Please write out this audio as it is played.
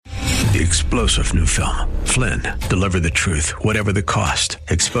the explosive new film, Flynn, deliver the truth, whatever the cost,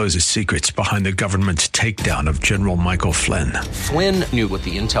 exposes secrets behind the government's takedown of General Michael Flynn. Flynn knew what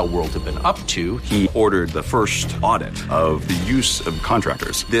the intel world had been up to. He ordered the first audit of the use of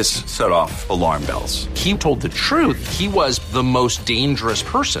contractors. This set off alarm bells. He told the truth. He was the most dangerous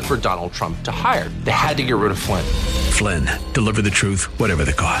person for Donald Trump to hire. They had to get rid of Flynn. Flynn, deliver the truth, whatever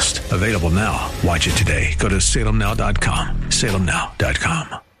the cost. Available now. Watch it today. Go to salemnow.com.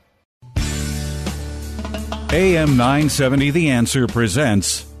 salemnow.com. AM 970 The Answer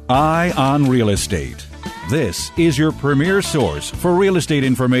presents Eye on Real Estate. This is your premier source for real estate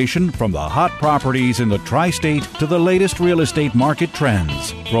information, from the hot properties in the tri-state to the latest real estate market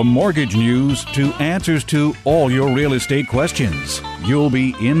trends. From mortgage news to answers to all your real estate questions. You'll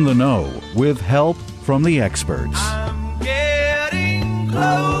be in the know with help from the experts. I'm getting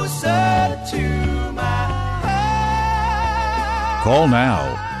closer to my heart. Call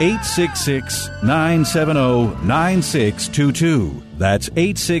now, 866-970-9622. That's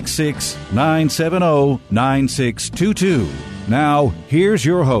 866-970-9622. Now, here's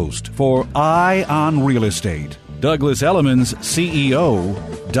your host for Eye on Real Estate, Douglas Elliman's CEO,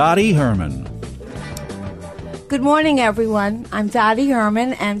 Dottie Herman. Good morning, everyone. I'm Dottie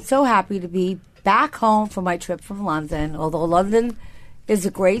Herman, and so happy to be back home from my trip from London. Although London is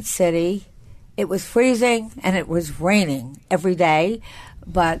a great city, it was freezing and it was raining every day.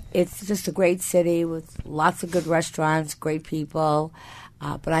 But it's just a great city with lots of good restaurants, great people.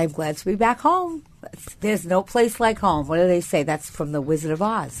 But I'm glad to be back home. There's no place like home. What do they say? That's from The Wizard of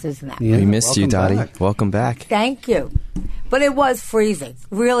Oz, isn't that? Yeah, we missed you, Dottie. Welcome back. Thank you. But it was freezing,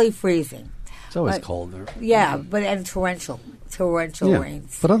 really freezing. It's always cold there. Yeah, and torrential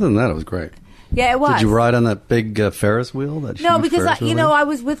rains. But other than that, it was great. Yeah, it was. Did you ride on that big Ferris wheel? No, because I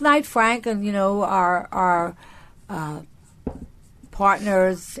was with Knight Frank and our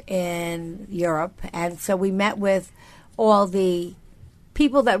partners in Europe, and so we met with all the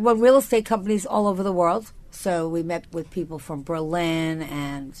people that run real estate companies all over the world. So we met with people from Berlin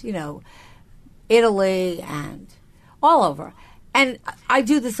and Italy and all over. And I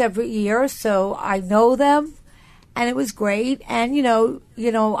do this every year, so I know them, and it was great. And it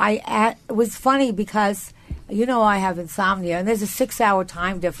was funny because I have insomnia, and there's a 6-hour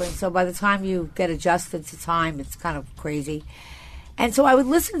time difference. So by the time you get adjusted to time, it's kind of crazy. And so I would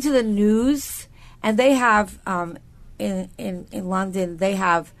listen to the news, and they have in London, they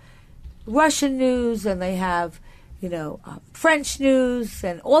have Russian news, and they have French news,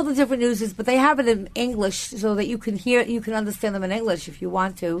 and all the different newses, but they have it in English so that you can understand them in English if you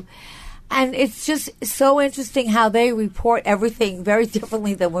want to. And it's just so interesting how they report everything very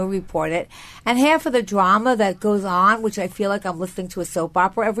differently than we report it. And half of the drama that goes on, which I feel like I'm listening to a soap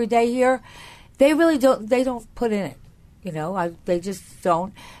opera every day here, they really don't put in it. They just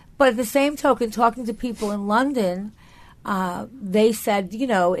don't. But at the same token, talking to people in London, they said,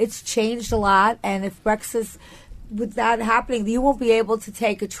 it's changed a lot. And if Brexit, with that happening, you won't be able to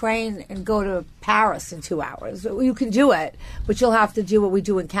take a train and go to Paris in 2 hours. You can do it, but you'll have to do what we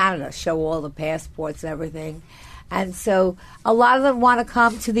do in Canada, show all the passports and everything. And so a lot of them want to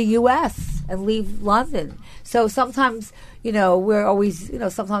come to the U.S. and leave London. So sometimes, we're always,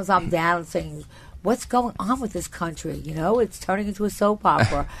 sometimes I'm down saying, what's going on with this country? It's turning into a soap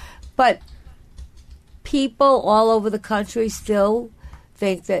opera. But people all over the country still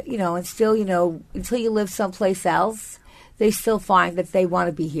think that, and still, until you live someplace else, they still find that they want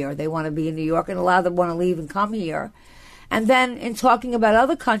to be here. They want to be in New York, and a lot of them want to leave and come here. And then in talking about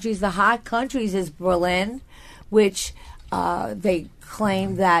other countries, the hot countries is Berlin, which they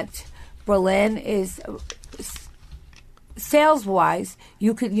claim that Berlin is, sales-wise,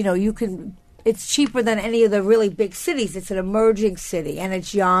 you can it's cheaper than any of the really big cities. It's an emerging city, and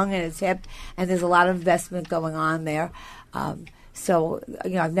it's young, and it's hip, and there's a lot of investment going on there. So,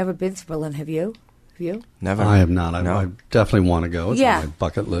 I've never been to Berlin. Have you? Never. I have not. No. I definitely want to go. It's Yeah. on my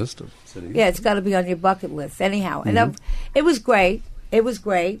bucket list of cities. Yeah, it's got to be on your bucket list. Anyhow, Mm-hmm. and it was great. It was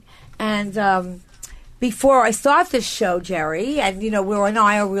great. And before I start this show, Jerry, and, we're on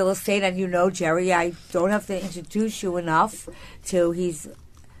IO Real Estate, and Jerry, I don't have to introduce you enough he's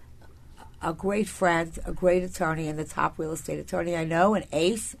a great friend, a great attorney, and the top real estate attorney I know, an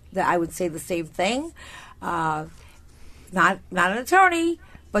ace, that I would say the same thing. Not an attorney,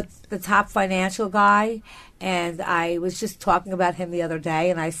 but the top financial guy. And I was just talking about him the other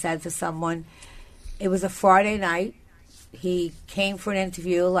day, and I said to someone, it was a Friday night. He came for an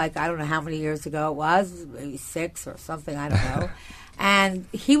interview, I don't know how many years ago it was, maybe 6 or something, I don't know. And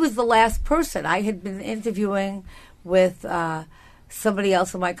he was the last person. I had been interviewing with somebody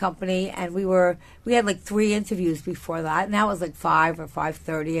else in my company, and we had like 3 interviews before that, and that was like 5 or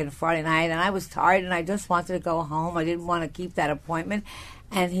 5:30 on a Friday night, and I was tired, and I just wanted to go home. I didn't want to keep that appointment,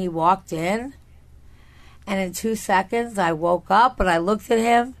 and he walked in, and in 2 seconds, I woke up, and I looked at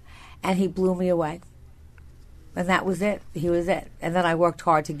him, and he blew me away. And that was it. He was it. And then I worked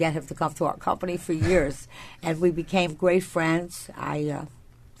hard to get him to come to our company for years. And we became great friends. I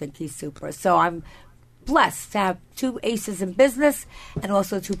think he's super. So I'm blessed to have 2 aces in business and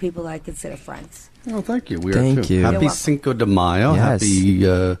also 2 people that I consider friends. Oh, thank you. We Thank are too. you. Happy You're welcome. Cinco de Mayo. Yes. Happy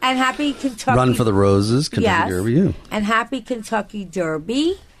And happy Kentucky. Run for the Roses, Kentucky Derby. Yeah. And happy Kentucky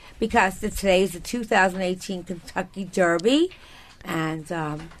Derby, because today is the 2018 Kentucky Derby. And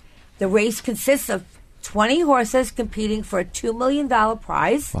the race consists of 20 horses competing for a $2 million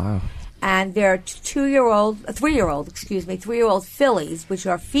prize. Wow. And they're 3-year-old fillies, which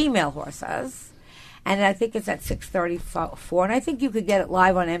are female horses. And I think it's at 6:34. And I think you could get it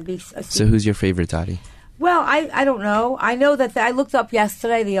live on NBC. So who's your favorite, Dottie? Well, I don't know. I know that I looked up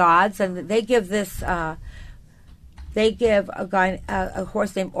yesterday the odds, and they give this. They give a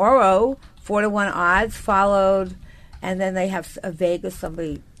horse named Oro 4-1 odds, followed, and then they have a Vegas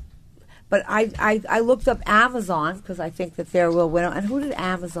somebody. But I looked up Amazon because I think that they're a real winner. And who did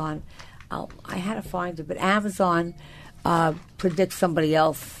Amazon? I had to find it, but Amazon predicts somebody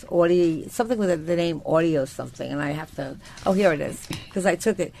else, something with the name Audio something, and I have to. Oh, here it is, because I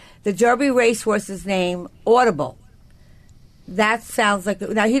took it. The Derby racehorse's name, Audible. That sounds like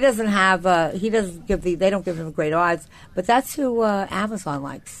now he doesn't have. He doesn't give they don't give him great odds, but that's who Amazon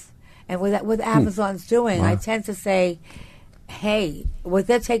likes. And what Amazon's doing, I tend to say, hey,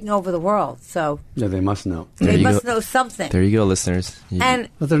 they're taking over the world, so Yeah, they must know. they must know something. There you go, listeners. And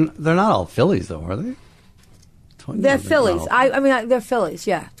But they're not all fillies, though, are they? 20, they're no, fillies. no. I mean, they're fillies.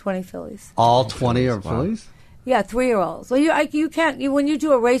 Yeah, 20 fillies. All 20 are fillies? Yeah, 3-year-olds. Well, you can't when you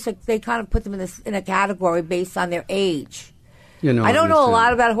do a race, they kind of put them in a category based on their age. You know, I don't know a understand.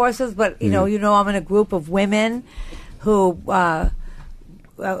 lot about horses, but you know, I'm in a group of women who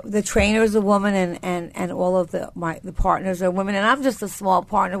the trainer is a woman, and all of the partners are women, and I'm just a small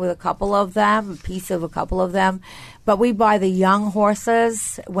partner with a couple of them, a piece of a couple of them. But we buy the young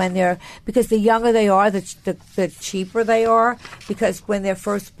horses because the younger they are, the cheaper they are, because when they're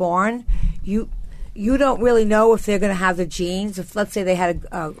first born, you don't really know if they're going to have the genes. If let's say they had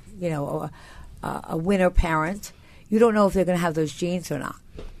a winner parent, you don't know if they're going to have those genes or not.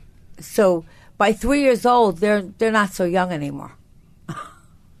 So by 3 years old, they're not so young anymore.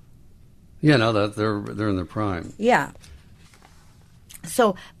 Yeah, no, they're in their prime. Yeah.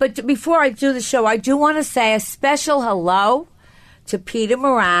 So, but before I do the show, I do want to say a special hello to Peter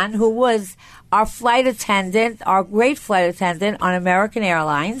Moran, who was our flight attendant, our great flight attendant on American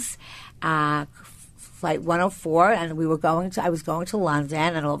Airlines, Flight 104, and I was going to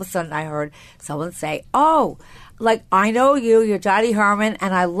London, and all of a sudden I heard someone say, "Oh, like, I know you're Dottie Herman,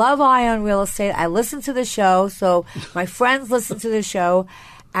 and I love Ion Real Estate. I listen to the show, so my friends listen to the show."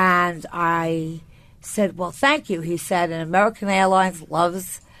 And I said, "Well, thank you." He said, "And American Airlines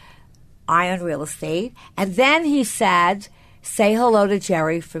loves Ion Real Estate." And then he said, "Say hello to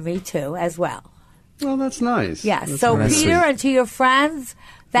Jerry for me, too, as well." Well, that's nice. Yeah, That's so nice. Peter, and to your friends,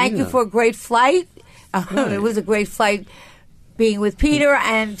 thank you for a great flight. It was a great flight being with Peter,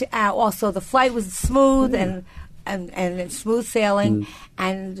 and also the flight was smooth and smooth sailing.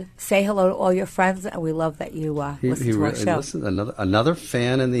 And say hello to all your friends, and we love that you listen to our show. Listen, another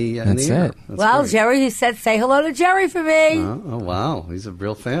fan in the That's air. it. That's Well, great. Jerry, he said, "Say hello to Jerry for me." Oh, wow, he's a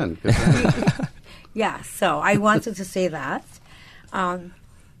real fan. Good fan. Yeah, so I wanted to say that.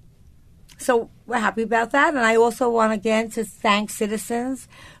 So we're happy about that. And I also want, again, to thank citizens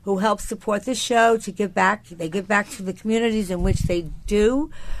who help support the show, to give back. They give back to the communities in which they do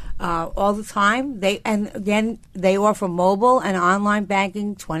all the time. They offer mobile and online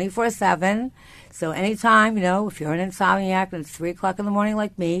banking 24/7. So anytime, if you're an insomniac and it's 3 o'clock in the morning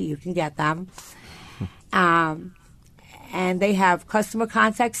like me, you can get them. And they have customer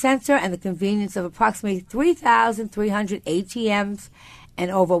contact center and the convenience of approximately 3,300 ATMs and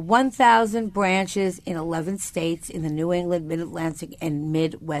over 1,000 branches in 11 states in the New England, Mid-Atlantic, and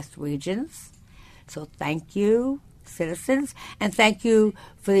Midwest regions. So thank you, citizens, and thank you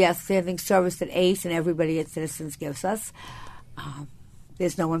for the outstanding service that ACE and everybody at Citizens gives us.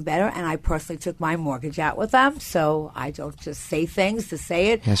 There's no one better, and I personally took my mortgage out with them, so I don't just say things to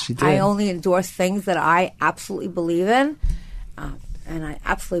say it. Yes, you did. I only endorse things that I absolutely believe in, and I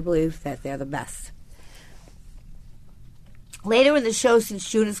absolutely believe that they're the best. Later in the show, since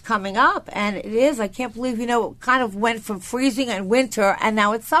June is coming up, and it is, I can't believe, it kind of went from freezing and winter, and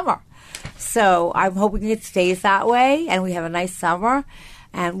now it's summer. So I'm hoping it stays that way, and we have a nice summer.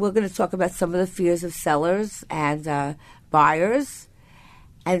 And we're going to talk about some of the fears of sellers and buyers,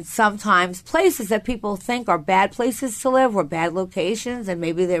 and sometimes places that people think are bad places to live or bad locations, and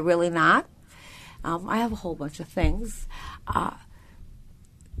maybe they're really not. I have a whole bunch of things.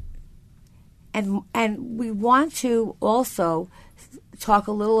 And we want to also talk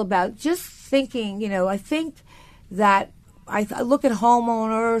a little about just thinking, I think that I look at home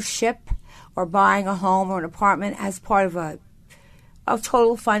ownership or buying a home or an apartment as part of a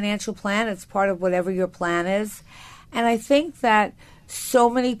total financial plan. It's part of whatever your plan is. And I think that so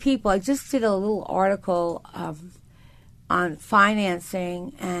many people, I just did a little article on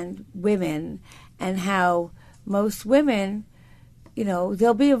financing and women and how most women,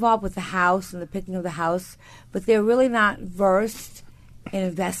 they'll be involved with the house and the picking of the house, but they're really not versed in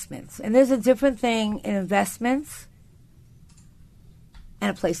investments. And there's a different thing in investments and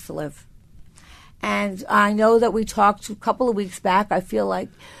a place to live. And I know that we talked a couple of weeks back, I feel like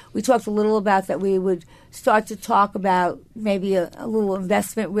we talked a little about that we would start to talk about maybe a little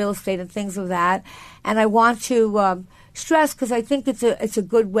investment, real estate, and things of that. And I want to stress, because I think it's a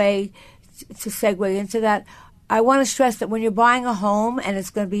good way to segue into that, I want to stress that when you're buying a home and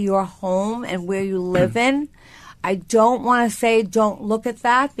it's going to be your home and where you live in, I don't want to say don't look at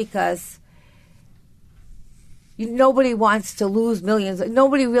that, because nobody wants to lose millions.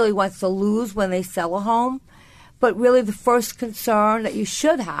 Nobody really wants to lose when they sell a home. But really the first concern that you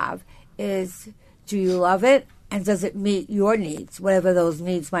should have is, do you love it? And does it meet your needs, whatever those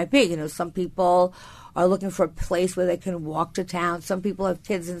needs might be? Some people are looking for a place where they can walk to town. Some people have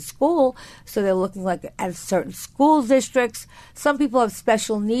kids in school, so they're looking at certain school districts. Some people have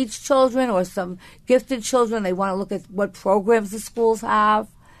special needs children or some gifted children. They want to look at what programs the schools have.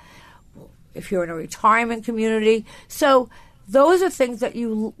 If you're in a retirement community. So those are things that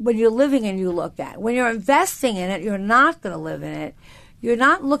when you're living in, you look at. When you're investing in it, you're not going to live in it. You're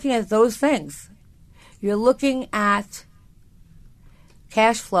not looking at those things. You're looking at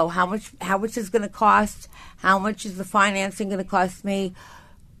cash flow, how much is going to cost, how much is the financing going to cost me,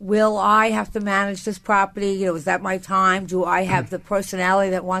 will I have to manage this property, is that my time, do I have the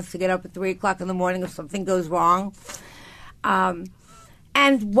personality that wants to get up at 3 o'clock in the morning if something goes wrong,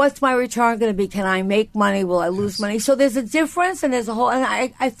 and what's my return going to be, can I make money, will I lose money? So there's a difference, and there's a whole, and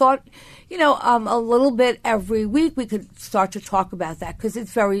I thought, a little bit every week we could start to talk about that, because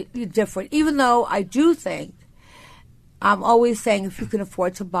it's very different, even though I do think, I'm always saying if you can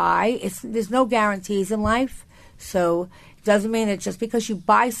afford to buy, there's no guarantees in life. So it doesn't mean that just because you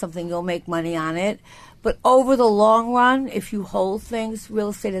buy something, you'll make money on it. But over the long run, if you hold things, real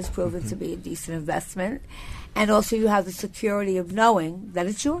estate has proven to be a decent investment. And also you have the security of knowing that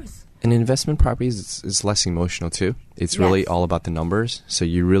it's yours. And investment properties is less emotional too. It's really all about the numbers. So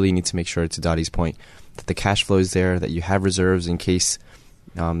you really need to make sure, to Dottie's point, that the cash flow is there, that you have reserves in case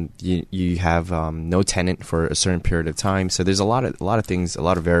you have no tenant for a certain period of time. So there's a lot of things, a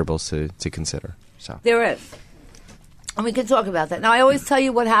lot of variables to consider. So there is. And we can talk about that. Now, I always tell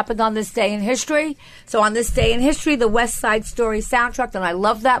you what happened on this day in history. So on this day in history, the West Side Story soundtrack, and I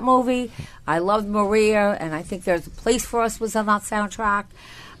love that movie. I loved Maria, and I think There's a Place for Us was on that soundtrack.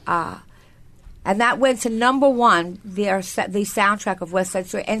 And that went to number one, the soundtrack of West Side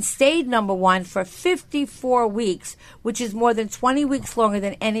Story, and stayed number one for 54 weeks, which is more than 20 weeks longer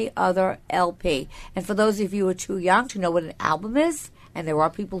than any other LP. And for those of you who are too young to know what an album is, and there are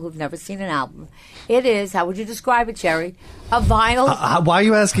people who've never seen an album, it is, how would you describe it, Jerry? A vinyl. Why are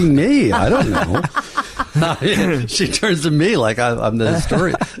you asking me? I don't know. She turns to me like I'm the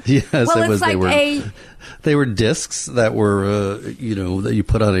historian. Yes, well, it was. Like they were discs that were, that you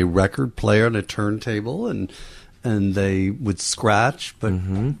put on a record player and a turntable, and they would scratch, but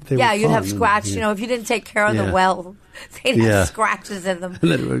they were you'd have scratch. If you didn't take care of the well, they'd have scratches in them.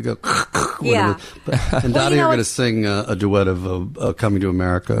 And then it would go. And Dottie are going to sing a duet of "Coming to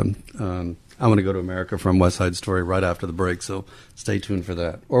America." I'm going to go to America from West Side Story right after the break, so stay tuned for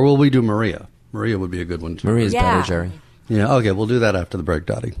that. Or will we do Maria? Maria would be a good one too. Maria's better, Jerry. Yeah. Okay, we'll do that after the break,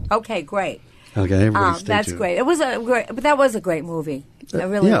 Dottie. Okay, great. Okay, everybody stay that's tuned. great. That was a great movie. It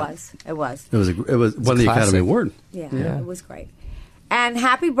really was. It was. It was won the Academy Award. Yeah, it was great. And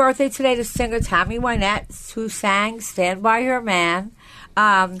happy birthday today to singer Tammy Wynette, who sang "Stand by Your Man."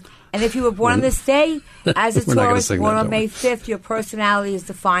 And if you were born on this day, as a tourist, born on May 5th, your personality is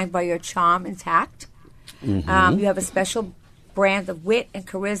defined by your charm and tact. You have a special brand of wit and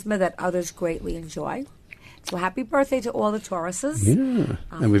charisma that others greatly enjoy. So happy birthday to all the Tauruses. Yeah.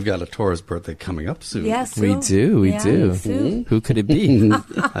 And we've got a Taurus birthday coming up soon. Yes, We do. Who could it be?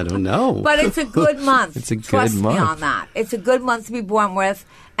 I don't know. But it's a good month. It's a good Trust month. me on that. It's a good month to be born with.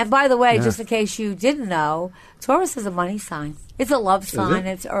 And by the way, just in case you didn't know, Taurus is a money sign. It's a love sign.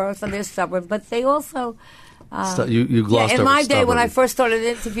 It's Earth, and they're stubborn. But they also... you glossed in over my day when I stubborn. first started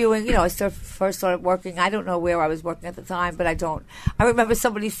interviewing, I first started working. I don't know where I was working at the time, but I remember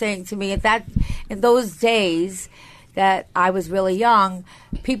somebody saying to me in those days that I was really young,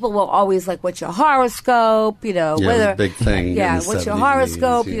 people were always like, "What's your horoscope?" it was a big thing. in Yeah, the what's your 70s and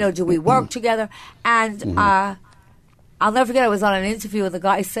horoscope? 80s, Do we work together? And I'll never forget. I was on an interview with a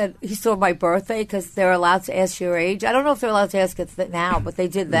guy. Said he saw my birthday because they're allowed to ask your age. I don't know if they're allowed to ask it now, but they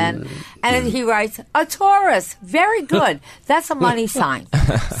did then. And then he writes, "A Taurus, very good. That's a money sign."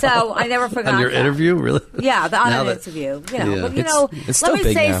 So I never forgot. On your that. interview, really? Yeah, on Now an that- interview. Yeah. But It's still let me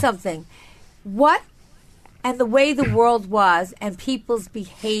big say now. something. What and the way the world was and people's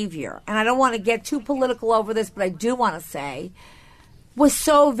behavior, and I don't want to get too political over this, but I do want to say, was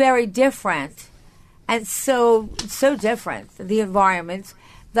so very different. And so different, the environment,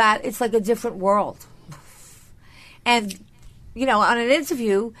 that it's like a different world. And, on an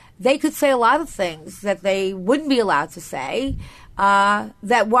interview, they could say a lot of things that they wouldn't be allowed to say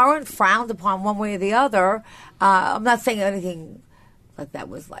that weren't frowned upon one way or the other. I'm not saying anything like that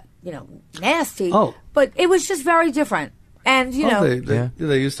was nasty, but it was just very different. And,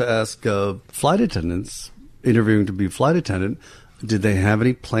 They used to ask flight attendants, interviewing to be flight attendant, did they have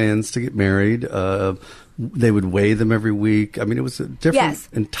any plans to get married? They would weigh them every week. I mean, it was a different, yes,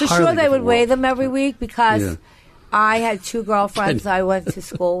 entirely for sure they different would weigh world. them every week because Yeah. I had two girlfriends I went to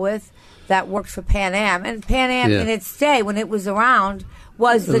school with that worked for Pan Am. And Pan Am, in its day, when it was around,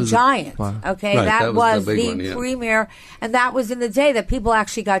 was the giant. Okay, Right, that was the big the one, yeah. premier. And that was in the day that people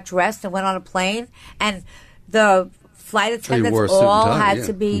actually got dressed and went on a plane. And the flight attendants wore a suit and all tie, had yeah.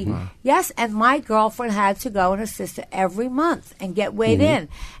 to be, yes, and my girlfriend had to go and assist her every month and get weighed in.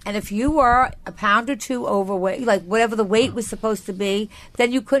 And if you were a pound or two overweight, like whatever the weight was supposed to be,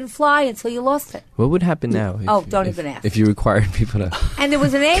 then you couldn't fly until you lost it. What would happen now? Don't even ask. If you required people to And there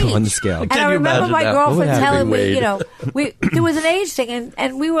was an age. go on the scale. And I you remember imagine my that? girlfriend What would telling me, happen? there was an age thing,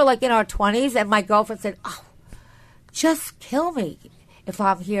 and we were like in our 20s, and my girlfriend said, "Oh, just kill me. If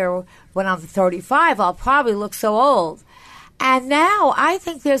I'm here when I'm 35, I'll probably look so old." And now I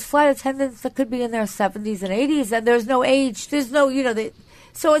think there's flight attendants that could be in their 70s and 80s, and there's no age. There's no,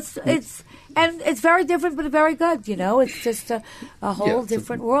 so it's very different, but very good. It's just a whole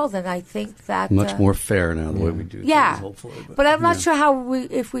different world, and I think that Much more fair now, the way we do things, yeah, hopefully. but I'm not sure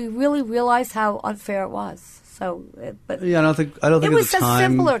if we really realized how unfair it was. So, but Yeah, I don't think it at was the a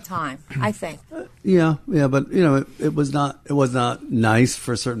time. simpler time, I think. Yeah, but it was not nice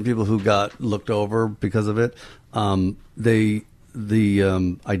for certain people who got looked over because of it. The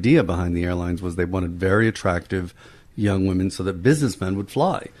idea behind the airlines was they wanted very attractive young women so that businessmen would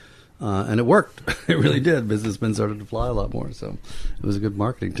fly, and it worked. It really did. Businessmen started to fly a lot more, so it was a good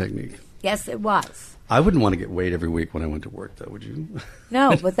marketing technique. Yes, it was. I wouldn't want to get weighed every week when I went to work, though. Would you?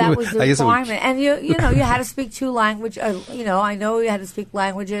 No, but that was the I guess it would- requirement, and you had to speak two languages. I know you had to speak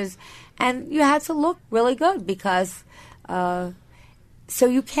languages, and you had to look really good because. So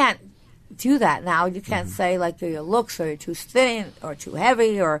you can't do that now. You can't say like your looks or you're too thin or too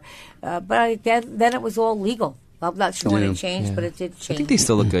heavy or. But again, then it was all legal. I'm not sure when it changed, but it did change. I think they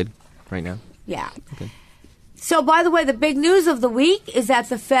still look good right now. Yeah. Okay. So, by the way, the big news of the week is that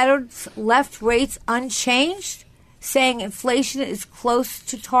the Fed's left rates unchanged, saying inflation is close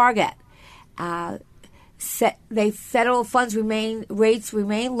to target. Federal funds rates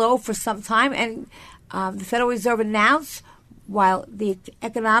remain low for some time, and the Federal Reserve announced while the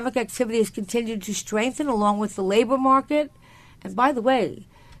economic activity has continued to strengthen along with the labor market. And by the way,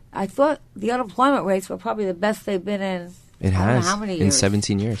 I thought the unemployment rates were probably the best they've been in. It I don't know has how many in years.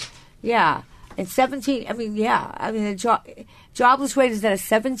 17 years. Yeah. In 17, the jobless rate is at a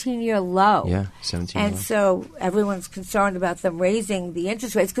 17-year low. Yeah, 17 And low. so everyone's concerned about them raising the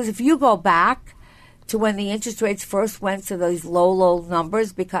interest rates. Because if you go back to when the interest rates first went to those low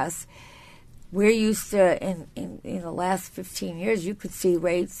numbers, because we're used to, in the last 15 years, you could see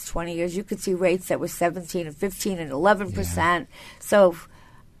rates, 20 years, you could see rates that were 17 and 15 and 11%. Yeah. So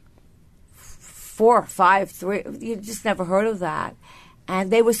 4, 5, 3, you just never heard of that.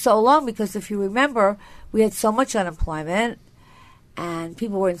 And they were so long because if you remember, we had so much unemployment and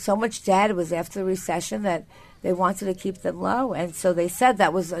people were in so much debt. It was after the recession that they wanted to keep them low. And so they said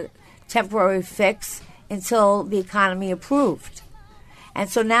that was a temporary fix until the economy improved. And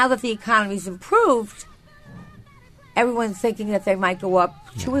so now that the economy's improved, everyone's thinking that they might go up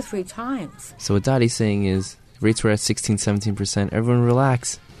 2 or 3 times. So what Dottie's saying is, rates were at 16, 17%. Everyone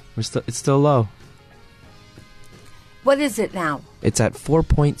relax. It's still low. What is it now? It's at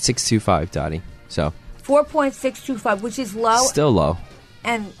 4.625, Dottie. So 4.625, which is low. Still low.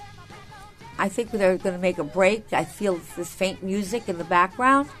 And I think they're going to make a break. I feel this faint music in the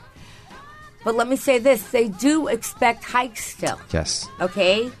background. But let me say this. They do expect hikes still. Yes.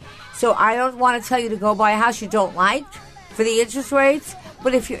 Okay? So I don't want to tell you to go buy a house you don't like for the interest rates.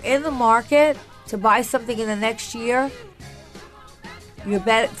 But if you're in the market to buy something in the next year, you're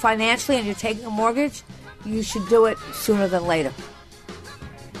financially and you're taking a mortgage, you should do it sooner than later.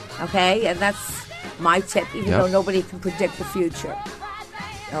 Okay? And that's my tip, even though nobody can predict the future.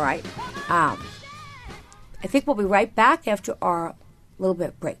 All right? I think we'll be right back after our little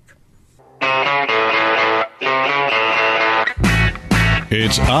bit break.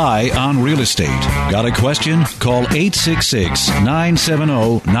 It's Eye on Real Estate. Got a question? Call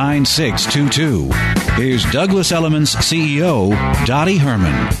 866-970-9622. Here's Douglas Elliman's CEO, Dottie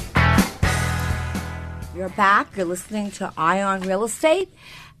Herman. You're back. You're listening to Eye on Real Estate.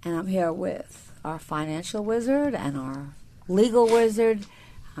 And I'm here with our financial wizard and our legal wizard.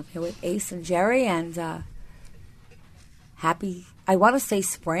 I'm here with Ace and Jerry. And happy, I want to say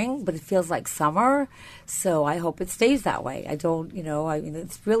spring, but it feels like summer. So I hope it stays that way. I don't,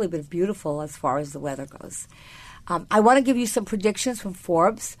 it's really been beautiful as far as the weather goes. I want to give you some predictions from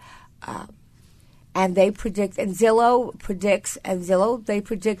Forbes. And they predict, and Zillow predicts, they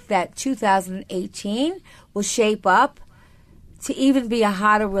predict that 2018 will shape up to even be a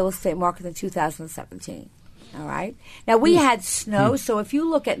hotter real estate market than 2017. All right? Now, we had snow, so if you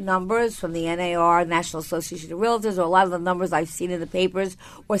look at numbers from the NAR, National Association of Realtors, or a lot of the numbers I've seen in the papers,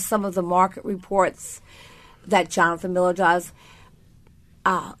 or some of the market reports that Jonathan Miller does,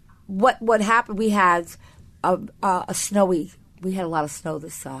 what happened, we had we had a lot of snow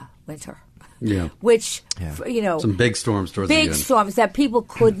this winter. Yeah. Which, some big storms towards the end. Big storms that people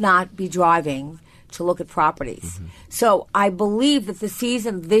could not be driving to look at properties. Mm-hmm. So I believe that the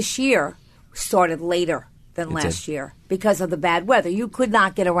season this year started later than last year because of the bad weather. You could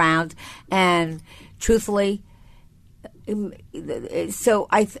not get around, and truthfully, so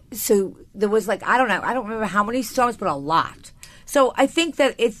there was I don't remember how many storms, but a lot. So I think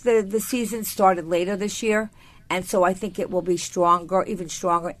that it's the season started later this year. And so I think it will be stronger, even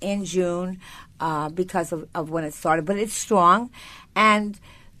stronger in June because of when it started. But it's strong. And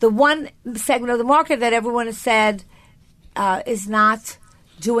the one segment of the market that everyone has said is not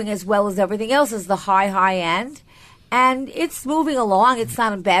doing as well as everything else is the high end. And it's moving along. It's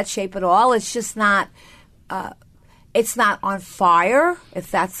not in bad shape at all. It's just not it's not on fire, if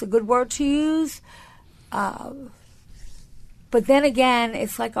that's a good word to use. But then again,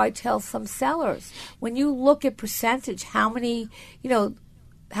 it's like I tell some sellers, when you look at percentage, how many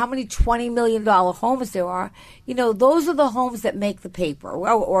 $20 million homes there are, those are the homes that make the paper,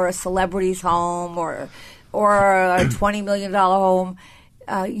 or a celebrity's home, or a $20 million home.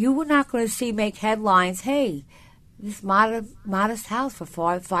 You were not going to see make headlines, hey, this modest house for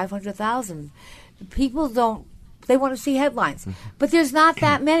 $500,000. People they want to see headlines. Mm-hmm. But there's not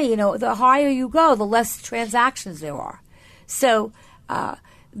that many. The higher you go, the less transactions there are. So I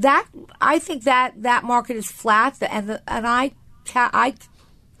think that market is flat, and I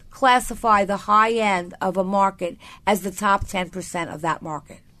classify the high end of a market as the top 10% of that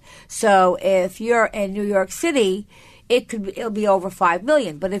market. So if you're in New York City, it'll be over $5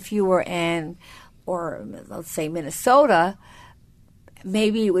 million. But if you were in, or let's say Minnesota,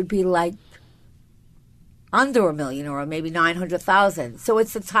 maybe it would be under $1 million, or maybe 900,000. So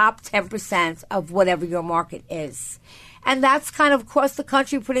it's the top 10% of whatever your market is. And that's kind of across the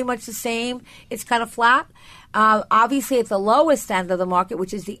country pretty much the same. It's kind of flat. Obviously, at the lowest end of the market,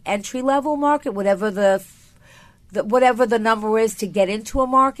 which is the entry-level market, whatever the number is to get into a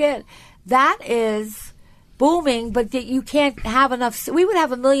market, that is booming, but you can't have enough. We would have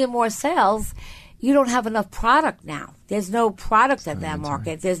 1 million more sales. You don't have enough product now. There's no product at that market.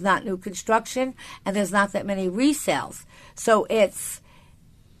 Right. There's not new construction, and there's not that many resales. So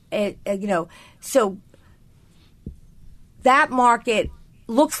so that market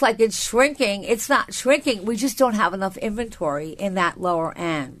looks like it's shrinking. It's not shrinking. We just don't have enough inventory in that lower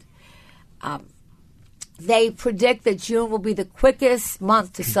end. They predict that June will be the quickest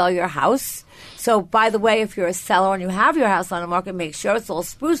month to sell your house. So, by the way, if you're a seller and you have your house on the market, make sure it's all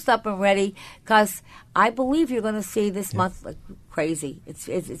spruced up and ready, because I believe you're going to see this month like crazy.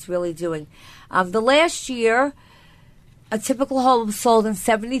 It's really doing. The last year, a typical home sold in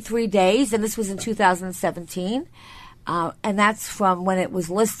 73 days, and this was in 2017. And that's from when it was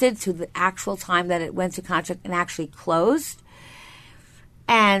listed to the actual time that it went to contract and actually closed.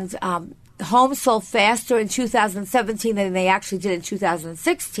 And homes sold faster in 2017 than they actually did in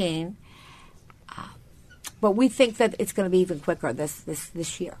 2016. But we think that it's going to be even quicker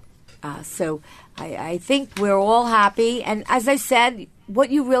this year. So I think we're all happy. And as I said, what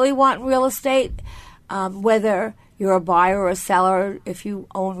you really want in real estate, whether you're a buyer or a seller, if you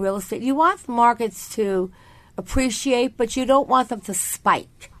own real estate, you want the markets to appreciate, but you don't want them to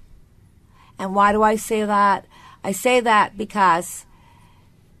spike. And why do I say that? I say that because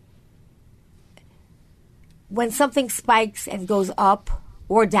when something spikes and goes up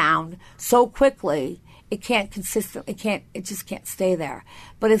or down so quickly, it just can't stay there.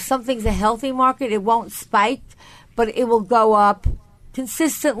 But if something's a healthy market, it won't spike, but it will go up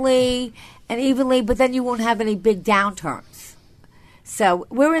consistently and evenly, but then you won't have any big downturns. So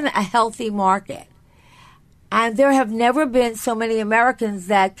we're in a healthy market. And there have never been so many Americans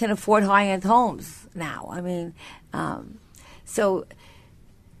that can afford high-end homes now. I mean, so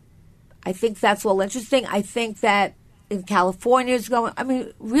I think that's all interesting. I think that in California is going, I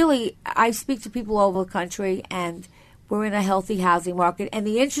mean, really, I speak to people all over the country, and we're in a healthy housing market. And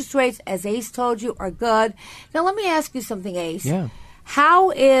the interest rates, as Ace told you, are good. Now, let me ask you something, Ace. Yeah. How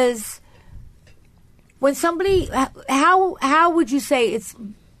would you say it's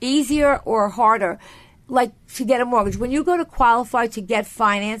easier or harder, like, to get a mortgage? When you go to qualify to get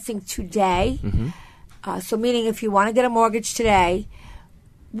financing today, so meaning if you want to get a mortgage today,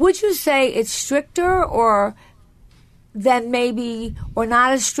 would you say it's stricter or than maybe, or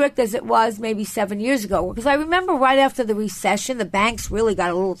not as strict as it was maybe 7 years ago? Because I remember right after the recession, the banks really got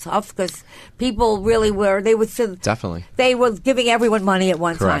a little tough because people really Definitely. They were giving everyone money at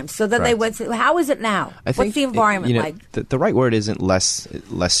one Correct. time. So then they went to, how is it now? I think What's the environment like? The right word isn't less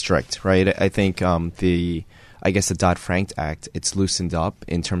strict, right? I think the Dodd-Frank Act, it's loosened up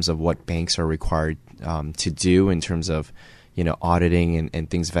in terms of what banks are required to do in terms of, auditing and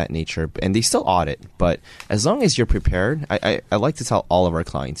things of that nature. And they still audit, but as long as you're prepared, I like to tell all of our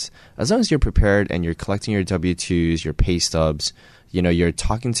clients, as long as you're prepared and you're collecting your W-2s, your pay stubs, you're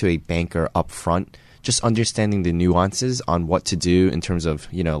talking to a banker up front, just understanding the nuances on what to do in terms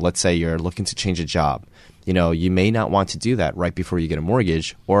of, let's say you're looking to change a job. You may not want to do that right before you get a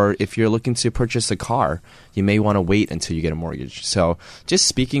mortgage, or if you're looking to purchase a car, you may want to wait until you get a mortgage. So just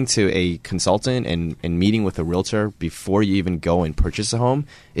speaking to a consultant and meeting with a realtor before you even go and purchase a home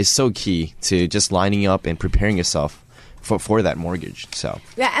is so key to just lining up and preparing yourself for that mortgage. So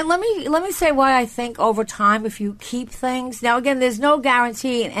yeah, and let me say why I think over time, if you keep things, now again, there's no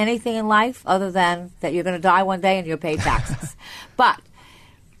guarantee in anything in life other than that you're going to die one day and you'll pay taxes. But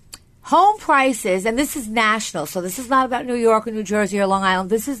home prices, and this is national, so this is not about New York or New Jersey or Long Island.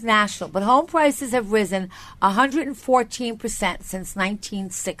 This is national. But home prices have risen 114% since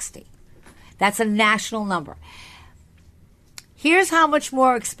 1960. That's a national number. Here's how much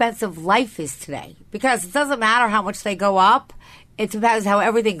more expensive life is today, because it doesn't matter how much they go up. It depends how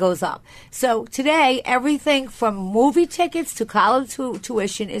everything goes up. So today, everything from movie tickets to college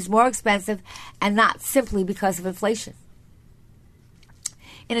tuition is more expensive, and not simply because of inflation.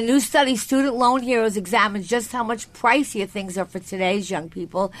 In a new study, Student Loan Heroes examined just how much pricier things are for today's young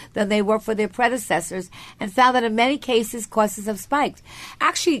people than they were for their predecessors, and found that in many cases, costs have spiked.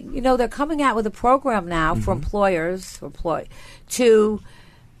 Actually, they're coming out with a program now for employers to,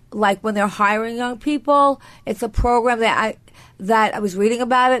 like, when they're hiring young people, it's a program that I was reading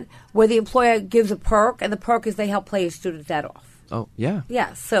about it, where the employer gives a perk, and the perk is they help pay a student debt off. Oh, yeah.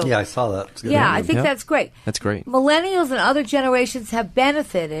 Yeah, so... Yeah, I saw that. It's good. Yeah, I think that's great. That's great. Millennials and other generations have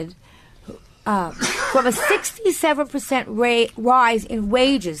benefited from a 67% rise in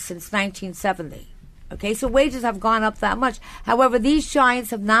wages since 1970. Okay, so wages have gone up that much. However, these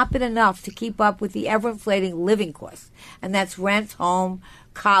giants have not been enough to keep up with the ever-inflating living costs. And that's rent, home,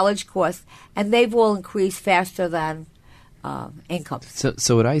 college costs. And they've all increased faster than income.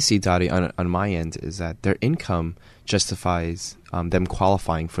 So what I see, Dottie, on my end is that their income justifies them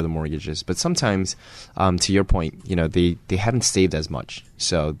qualifying for the mortgages. But sometimes, to your point, they haven't saved as much.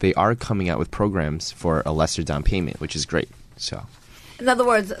 So they are coming out with programs for a lesser down payment, which is great. So, in other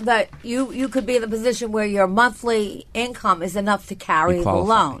words, that you could be in a position where your monthly income is enough to carry the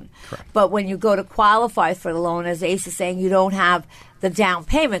loan. Correct. But when you go to qualify for the loan, as Ace is saying, you don't have the down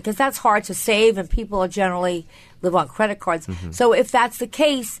payment, because that's hard to save, and people are generally live on credit cards. Mm-hmm. So if that's the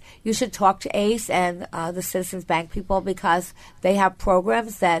case, you should talk to ACE and the Citizens Bank people, because they have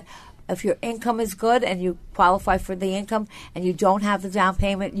programs that if your income is good and you qualify for the income and you don't have the down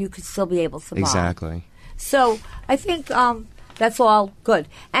payment, you could still be able to buy. Exactly. So I think that's all good.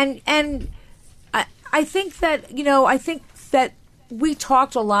 And I think that we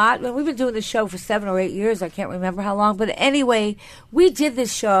talked a lot. We've been doing this show for 7 or 8 years. I can't remember how long. But anyway, we did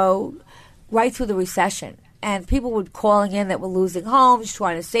this show right through the recession. And people were calling in that were losing homes,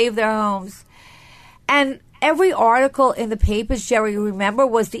 trying to save their homes. And every article in the papers, Jerry, you remember,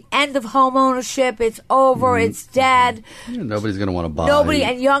 was the end of home ownership. It's over. It's dead. Yeah, nobody's going to want to buy.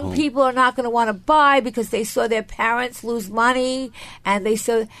 And young people are not going to want to buy because they saw their parents lose money. And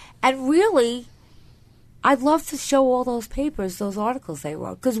really, I'd love to show all those papers, those articles they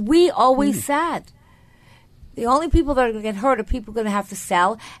wrote, because we always said the only people that are going to get hurt are people going to have to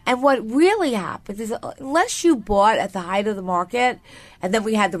sell. And what really happens is, unless you bought at the height of the market, and then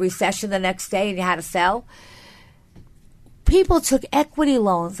we had the recession the next day and you had to sell, people took equity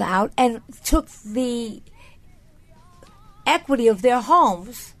loans out and took the equity of their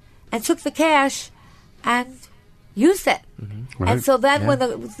homes and took the cash and used it. Mm-hmm. Right. And so then when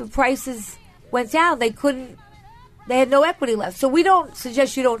the prices went down, they had no equity left. So we don't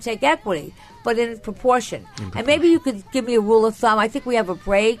suggest you don't take equity, but in proportion. And maybe you could give me a rule of thumb. I think we have a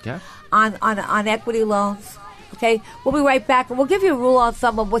break on equity loans. Okay, we'll be right back, and we'll give you a rule of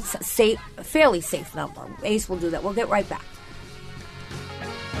thumb of what's a fairly safe number. Ace will do that. We'll get right back.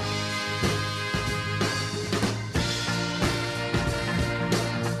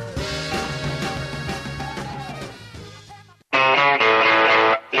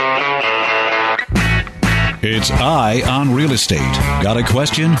 It's Eye on Real Estate. Got a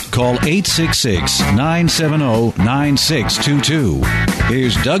question? Call 866-970-9622.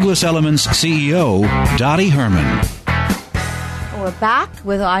 Here's Douglas Elliman's CEO, Dottie Herman. We're back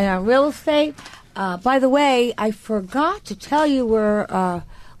with Eye on Real Estate. By the way, I forgot to tell you we're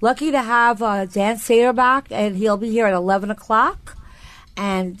lucky to have Dan Sater back, and he'll be here at 11 o'clock.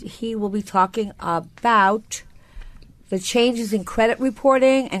 And he will be talking about the changes in credit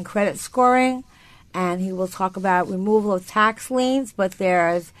reporting and credit scoring. And he will talk about removal of tax liens, but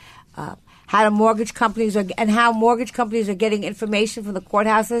there's how mortgage companies are getting information from the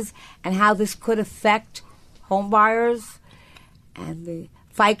courthouses and how this could affect home buyers. And the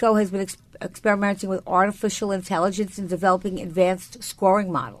FICO has been experimenting with artificial intelligence and developing advanced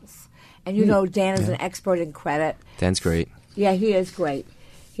scoring models. And you know Dan is an expert in credit. Dan's great. Yeah, he is great.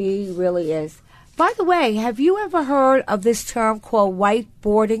 He really is. By the way, have you ever heard of this term called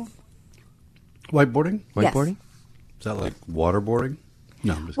whiteboarding? Whiteboarding? Whiteboarding? Yes. Is that like waterboarding?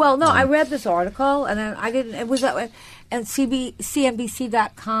 No. I read this article, and then I didn't. It was at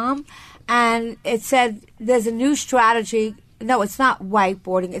CNBC.com, and it said there's a new strategy. No, it's not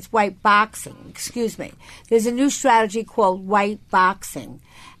whiteboarding. It's white boxing. Excuse me. There's a new strategy called white boxing,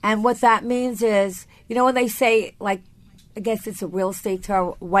 and what that means is, when they say, like, I guess it's a real estate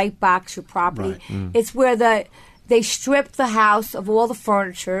term, white box your property. Right. It's where they strip the house of all the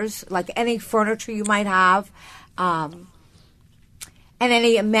furnitures, like any furniture you might have, and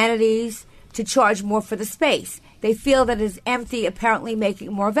any amenities to charge more for the space. They feel that it's empty, apparently making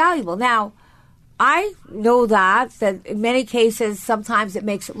it more valuable. Now, I know that in many cases, sometimes it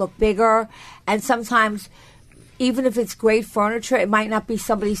makes it look bigger, and sometimes, even if it's great furniture, it might not be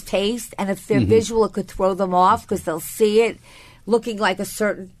somebody's taste, and if they're visual, it could throw them off because they'll see it looking like a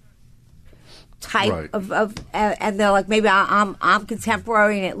certain type of and they're like, maybe I'm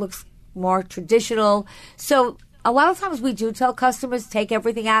contemporary and it looks more traditional. So a lot of times we do tell customers, take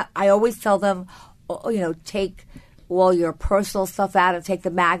everything out. I always tell them, take all your personal stuff out and take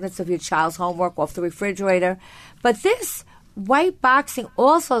the magnets of your child's homework off the refrigerator. But this white boxing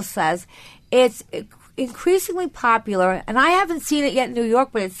also says it's increasingly popular, and I haven't seen it yet in New York,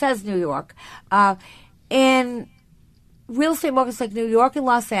 but it says New York, in real estate markets like New York and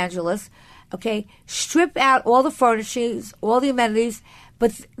Los Angeles. Okay, strip out all the furnishings, all the amenities.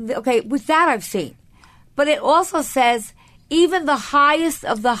 But, with that I've seen. But it also says even the highest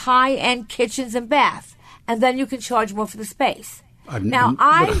of the high-end kitchens and bath. And then you can charge more for the space. I don't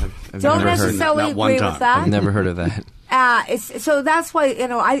necessarily agree with that. I've never heard of that. So that's why,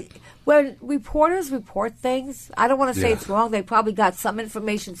 when reporters report things, I don't want to say it's wrong. They probably got some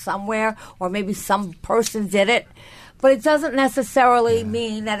information somewhere, or maybe some person did it. But it doesn't necessarily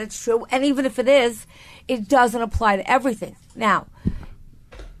mean that it's true. And even if it is, it doesn't apply to everything. Now,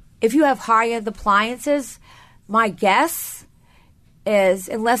 if you have high-end appliances, my guess is,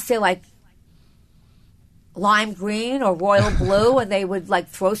 unless they're like lime green or royal blue and they would like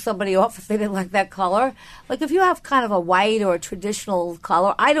throw somebody off if they didn't like that color. Like if you have kind of a white or a traditional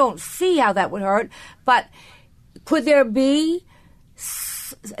color, I don't see how that would hurt. But could there be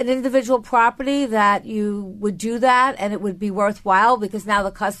an individual property that you would do that and it would be worthwhile because now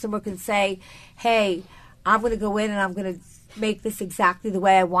the customer can say, hey, I'm going to go in and I'm going to make this exactly the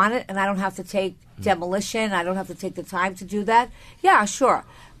way I want it and I don't have to take demolition. I don't have to take the time to do that. Yeah, sure.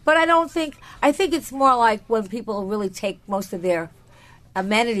 But I think it's more like when people really take most of their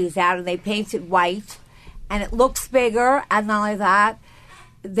amenities out and they paint it white and it looks bigger, and not only that,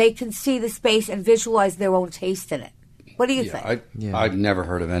 they can see the space and visualize their own taste in it. What do you think? I've never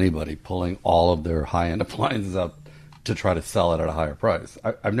heard of anybody pulling all of their high-end appliances up to try to sell it at a higher price.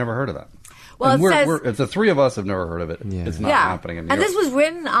 I've never heard of that. Well, if the three of us have never heard of it, it's not happening in New York. And this was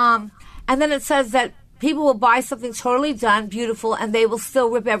written, and then it says that people will buy something totally done, beautiful, and they will still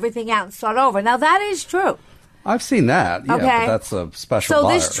rip everything out and start over. Now, that is true. I've seen that, but that's a special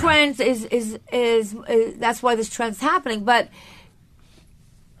buyer. This trend is that's why this trend's happening. But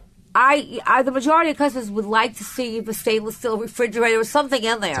the majority of customers would like to see a stainless steel refrigerator or something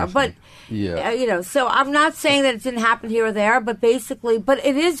in there. Definitely. But so I'm not saying that it didn't happen here or there, but basically,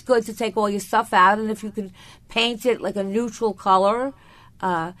 it is good to take all your stuff out, and if you can paint it like a neutral color.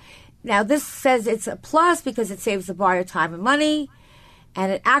 Now, this says it's a plus because it saves the buyer time and money. And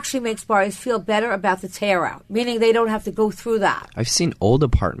it actually makes buyers feel better about the tear-out, meaning they don't have to go through that. I've seen old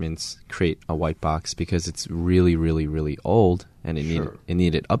apartments create a white box because it's really, really, really old and it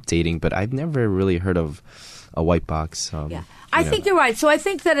needed updating, but I've never really heard of a white box. I think you're right. So I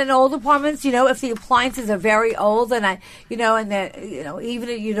think that in old apartments, if the appliances are very old, and even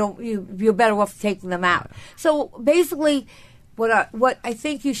if you're better off taking them out. So basically, what I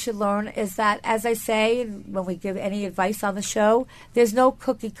think you should learn is that, as I say, when we give any advice on the show, there's no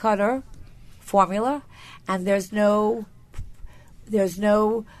cookie cutter formula, and there's no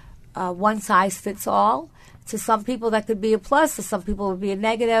one size fits all. To some people, that could be a plus. To some people, it would be a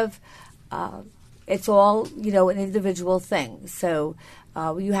negative. It's all an individual thing. So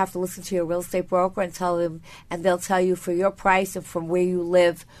you have to listen to your real estate broker and tell them, and they'll tell you for your price and from where you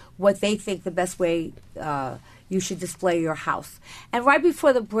live what they think the best way you should display your house. And right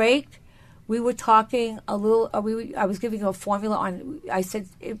before the break, we were talking a little. I was giving you a formula on. I said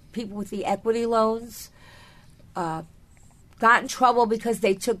people with the equity loans got in trouble because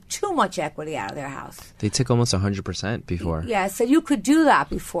they took too much equity out of their house. They took almost 100% before. Yeah, so you could do that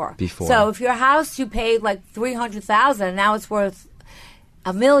before. So if your house you paid like $300,000, now it's worth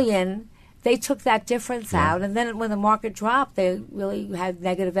 $1 million. They took that difference out, and then when the market dropped, they really had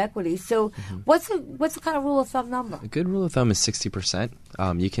negative equity. So, what's the kind of rule of thumb number? A good rule of thumb is 60%.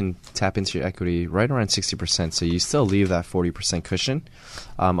 You can tap into your equity right around 60%, so you still leave that 40% cushion.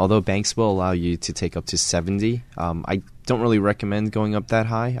 Although banks will allow you to take up to 70%, I don't really recommend going up that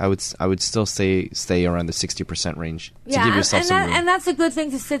high. I would still stay around the 60% range to give yourself some room. And that's a good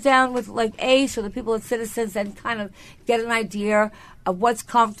thing to sit down with, like ACE or the people at Citizens, and kind of get an idea of what's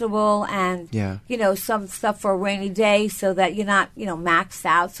comfortable and some stuff for a rainy day, so that you're not maxed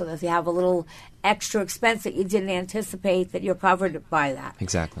out, so that if you have a little extra expense that you didn't anticipate, that you're covered by that.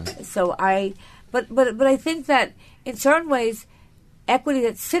 Exactly. So but I think that in certain ways, equity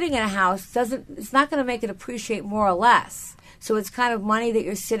that's sitting in a house it's not going to make it appreciate more or less. So it's kind of money that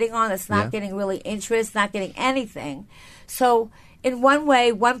you're sitting on that's not getting really interest, not getting anything. So in one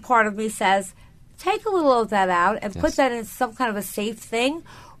way, one part of me says, take a little of that out and put that in some kind of a safe thing.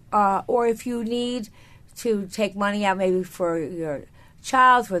 Or if you need to take money out maybe for your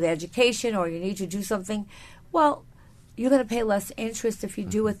child, for their education, or you need to do something, well, you're going to pay less interest if you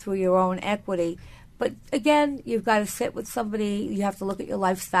do it through your own equity. But again, you've got to sit with somebody. You have to look at your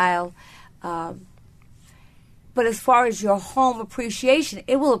lifestyle. But as far as your home appreciation,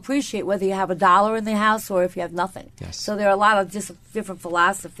 it will appreciate whether you have $1 in the house or if you have nothing. Yes. So there are a lot of different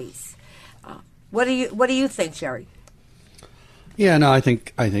philosophies. What do you think, Jerry? Yeah, no, I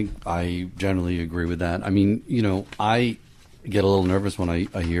think I generally agree with that. I mean, I get a little nervous when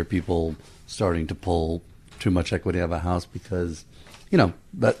I hear people starting to pull too much equity out of a house because,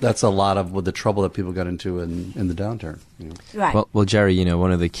 that's a lot of the trouble that people got into in the downturn. Right. Well, Jerry,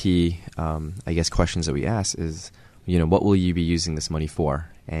 one of the key, questions that we ask is, what will you be using this money for?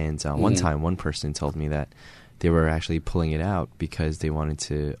 And one time, one person told me that they were actually pulling it out because they wanted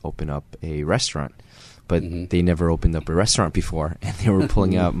to open up a restaurant. But they never opened up a restaurant before, and they were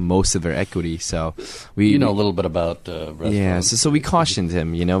pulling out most of their equity. So we know a little bit about restaurants. Yeah, so we cautioned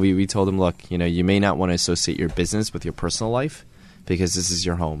him. We told him, look, you may not want to associate your business with your personal life because this is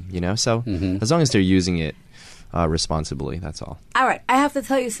your home. So as long as they're using it responsibly, that's all. All right, I have to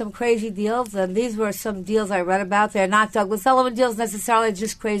tell you some crazy deals, and these were some deals I read about. They're not Douglas Elliman deals necessarily,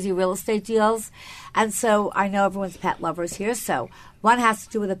 just crazy real estate deals. And so I know everyone's pet lovers here, so one has to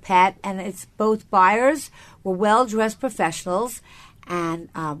do with a pet, and it's both buyers were well-dressed professionals, and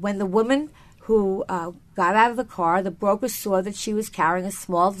when the woman who got out of the car, the broker saw that she was carrying a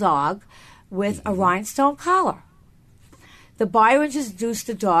small dog with a rhinestone collar. The buyer introduced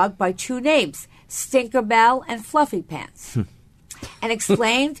the dog by two names, Stinkerbell, and Fluffy Pants, and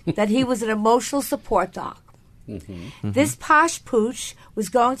explained that he was an emotional support dog. This posh pooch was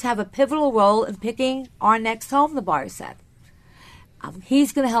going to have a pivotal role in picking our next home, the bar said.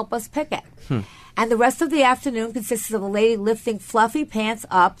 He's going to help us pick it. And the rest of the afternoon consisted of a lady lifting Fluffy Pants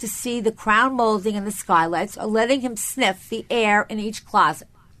up to see the crown molding in the skylights, or letting him sniff the air in each closet.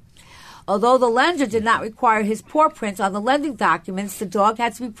 Although the lender did not require his paw print on the lending documents, the dog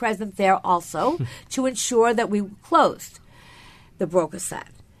had to be present there also to ensure that we were closed, the broker said.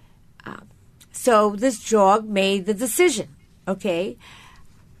 So this dog made the decision, okay?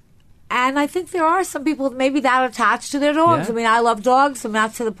 And I think there are some people maybe that attached to their dogs. Yeah. I mean, I love dogs. I'm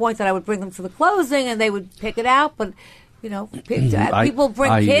not to the point that I would bring them to the closing and they would pick it out. But, people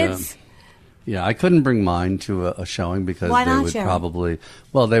bring kids. I couldn't bring mine to a showing because Why they not, would Jerry?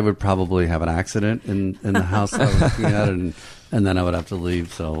 they would probably have an accident in the house that I was looking at, and then I would have to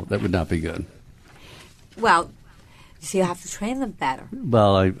leave. So that would not be good. Well, so you have to train them better.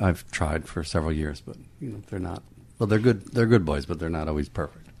 Well, I've tried for several years, but they're not. Well, they're good. They're good boys, but they're not always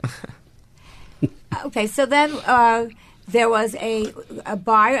perfect. Okay, so then there was a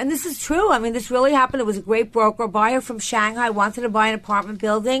buyer, and this is true. I mean, this really happened. It was a great broker. A buyer from Shanghai wanted to buy an apartment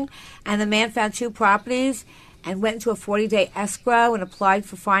building, and the man found 2 properties and went into a 40-day escrow and applied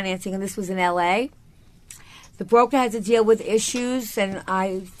for financing, and this was in L.A. The broker had to deal with issues, and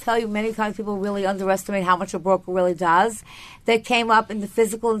I tell you many times people really underestimate how much a broker really does. That came up in the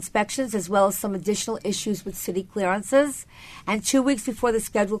physical inspections as well as some additional issues with city clearances. And 2 weeks before the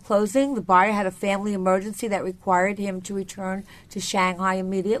scheduled closing, the buyer had a family emergency that required him to return to Shanghai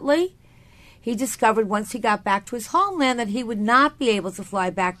immediately. He discovered once he got back to his homeland that he would not be able to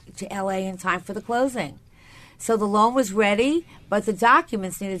fly back to L.A. in time for the closing. So the loan was ready, but the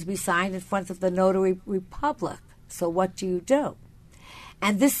documents needed to be signed in front of the notary public. So what do you do?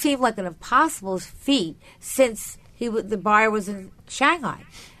 And this seemed like an impossible feat since the buyer was in Shanghai.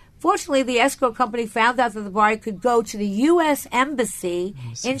 Fortunately, the escrow company found out that the buyer could go to the U.S. Embassy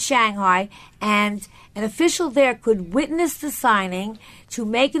in Shanghai, and an official there could witness the signing to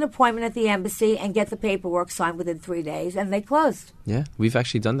make an appointment at the embassy and get the paperwork signed within 3 days, and they closed. Yeah, we've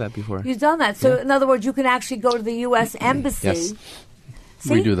actually done that before. You've done that. So, in other words, you can actually go to the U.S. Embassy. Yes.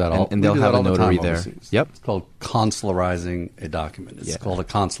 See? We do that all. And they'll have a notary there. Overseas. Yep. It's called consularizing a document. It's called a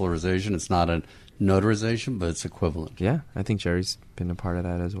consularization. It's not a notarization, but it's equivalent. Yeah, I think Jerry's been a part of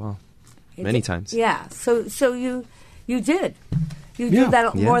that as well. Many times. Yeah. So you did. You do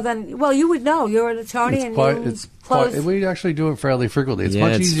that more than... Well, you would know. You're an attorney we actually do it fairly frequently. It's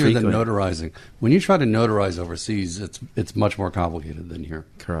much easier than notarizing. When you try to notarize overseas, it's much more complicated than here.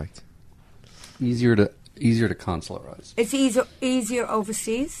 Correct. Easier to consularize. It's easier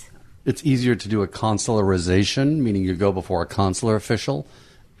overseas? It's easier to do a consularization, meaning you go before a consular official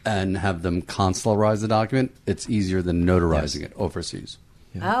and have them consularize the document. It's easier than notarizing it overseas.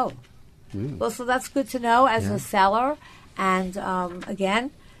 Yeah. Oh. Well, so that's good to know as a seller. And again,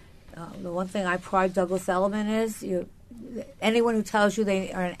 the one thing I pride Douglas Elliman is anyone who tells you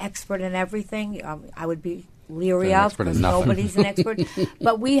they are an expert in everything, I would be leery of, because nobody's an expert.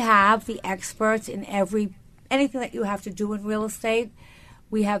 But we have the experts in anything that you have to do in real estate.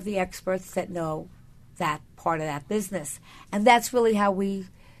 We have the experts that know that part of that business. And that's really how we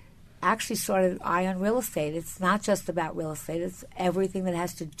actually started Eye on Real Estate. It's not just about real estate. It's everything that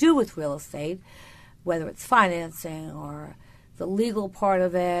has to do with real estate, whether it's financing or the legal part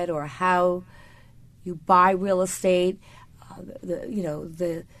of it or how you buy real estate,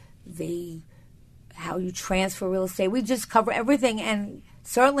 how you transfer real estate. We just cover everything, and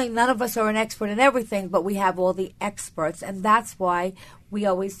certainly none of us are an expert in everything, but we have all the experts, and that's why we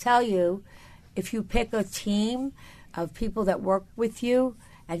always tell you, if you pick a team of people that work with you,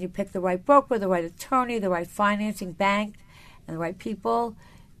 and you pick the right broker, the right attorney, the right financing bank, and the right people,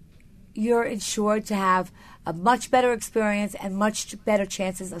 you're insured to have a much better experience and much better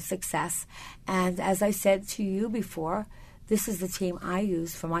chances of success. And as I said to you before, this is the team I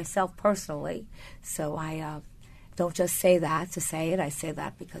use for myself personally. So I don't just say that to say it. I say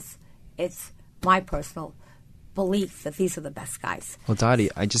that because it's my personal belief that these are the best guys. Well, Dottie,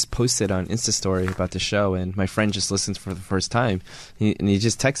 I just posted on Insta story about the show, and my friend just listened for the first time, and he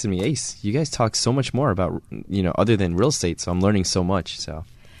just texted me, Ace, you guys talk so much more about, other than real estate, so I'm learning so much, so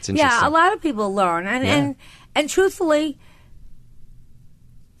it's interesting. Yeah, a lot of people learn, and truthfully,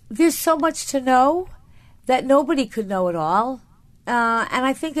 there's so much to know that nobody could know it all, and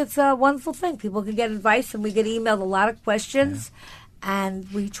I think it's a wonderful thing. People can get advice, and we get emailed a lot of questions,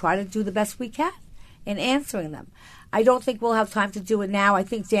 and we try to do the best we can in answering them. I don't think we'll have time to do it now. I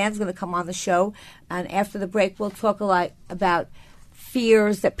think Dan's going to come on the show, and after the break, we'll talk a lot about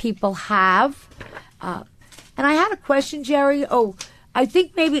fears that people have. And I had a question, Jerry. I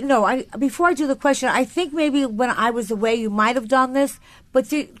think maybe before I do the question, I think maybe when I was away, you might have done this. But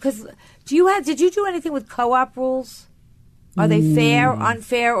did you do anything with co-op rules? Are they fair,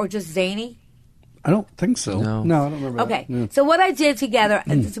 unfair, or just zany? I don't think so. No, I don't remember. Okay, that. Yeah. So what I did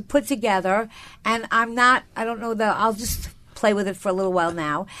to put together, and I don't know I'll just play with it for a little while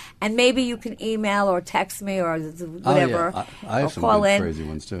now, and maybe you can email or text me or whatever. Oh, yeah. I have some call in. Crazy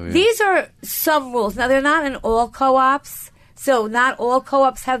ones too. Yeah. These are some rules. Now they're not in all co-ops. So not all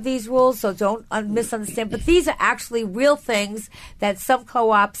co-ops have these rules, so don't misunderstand. But these are actually real things that some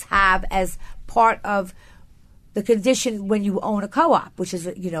co-ops have as part of the condition when you own a co-op, which is,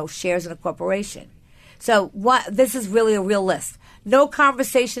 shares in a corporation. So this is really a real list. No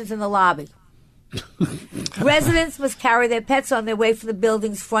conversations in the lobby. Residents must carry their pets on their way from the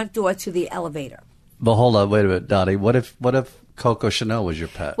building's front door to the elevator. But hold on, wait a minute, Dottie. What if Coco Chanel was your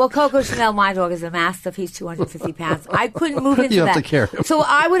pet? Well, Coco Chanel, my dog, is a mastiff. He's 250 pounds. I couldn't move into you that. have to carry him. So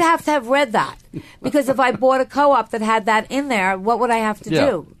I would have to have read that. Because if I bought a co-op that had that in there, what would I have to do?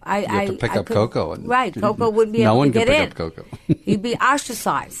 You have to pick up Coco. Right. Coco wouldn't be able to get in. No one could pick up Coco. He'd be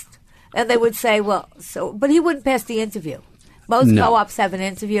ostracized. And they would say, but he wouldn't pass the interview. Most co-ops have an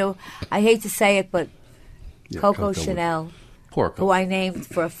interview. I hate to say it, but Coco Chanel, who I named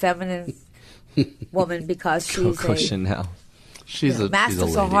for a feminine woman because she's Coco Chanel.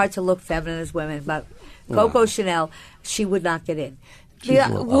 Mastiffs are hard to look feminine as women, but Coco Chanel, she would not get in. The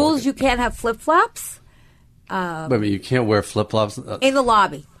rules: you can't have flip-flops. You can't wear flip-flops in the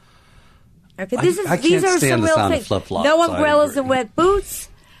lobby. Okay, these are some real things. Flip-flops, no umbrellas and wet boots.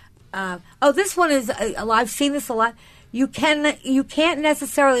 This one is. I've seen this a lot. You can't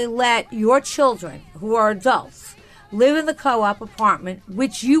necessarily let your children, who are adults, live in the co-op apartment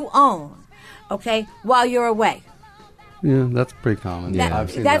which you own, okay, while you're away. Yeah, that's pretty common.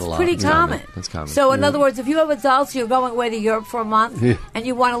 I've seen that's that a lot. pretty common. That's common. So, in other words, if you have adults, you're going away to Europe for a month, and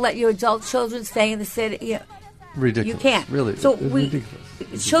you want to let your adult children stay in the city, ridiculous. You can't. Really, so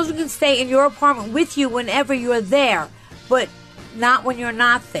ridiculous. Children can stay in your apartment with you whenever you're there, but not when you're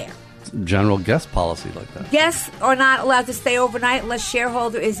not there. General guest policy like that. Guests are not allowed to stay overnight unless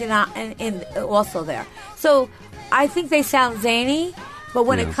shareholder is in also there. So I think they sound zany, but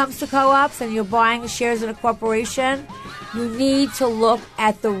when it comes to co-ops and you're buying shares in a corporation, you need to look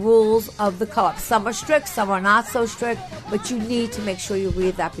at the rules of the co-op. Some are strict, some are not so strict, but you need to make sure you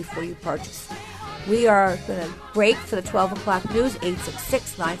read that before you purchase. We are going to break for the 12 o'clock news,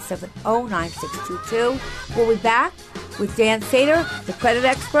 866-970-9622. We'll be back with Dan Sater, the credit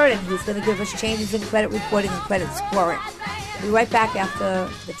expert, and he's going to give us changes in credit reporting and credit scoring. We'll be right back after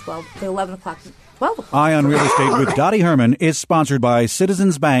the 11 o'clock. 12 o'clock. Eye on Real Estate with Dottie Herman is sponsored by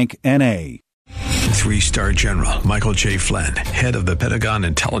Citizens Bank, N.A. 3-star General Michael J. Flynn, head of the Pentagon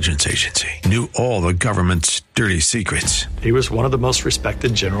Intelligence Agency, knew all the government's dirty secrets. He was one of the most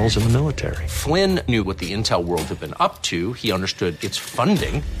respected generals in the military. Flynn knew what the intel world had been up to. He understood its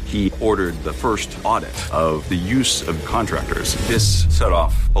funding. He ordered the first audit of the use of contractors. This set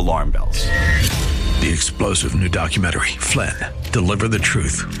off alarm bells. The explosive new documentary, Flynn, Deliver the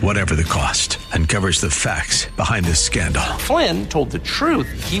Truth, Whatever the Cost, uncovers the facts behind this scandal. Flynn told the truth.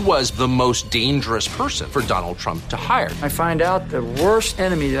 He was the most dangerous person for Donald Trump to hire. I find out the worst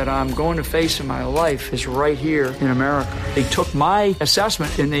enemy that I'm going to face in my life is right here in America. They took my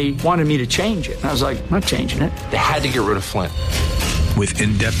assessment and they wanted me to change it. And I was like, I'm not changing it. They had to get rid of Flynn. With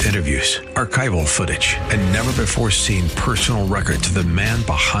in-depth interviews, archival footage, and never-before-seen personal records of the man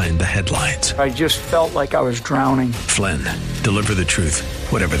behind the headlines. I just felt like I was drowning. Flynn, Deliver the Truth,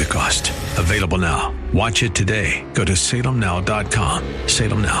 Whatever the Cost. Available now. Watch it today. Go to salemnow.com.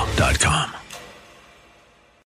 salemnow.com.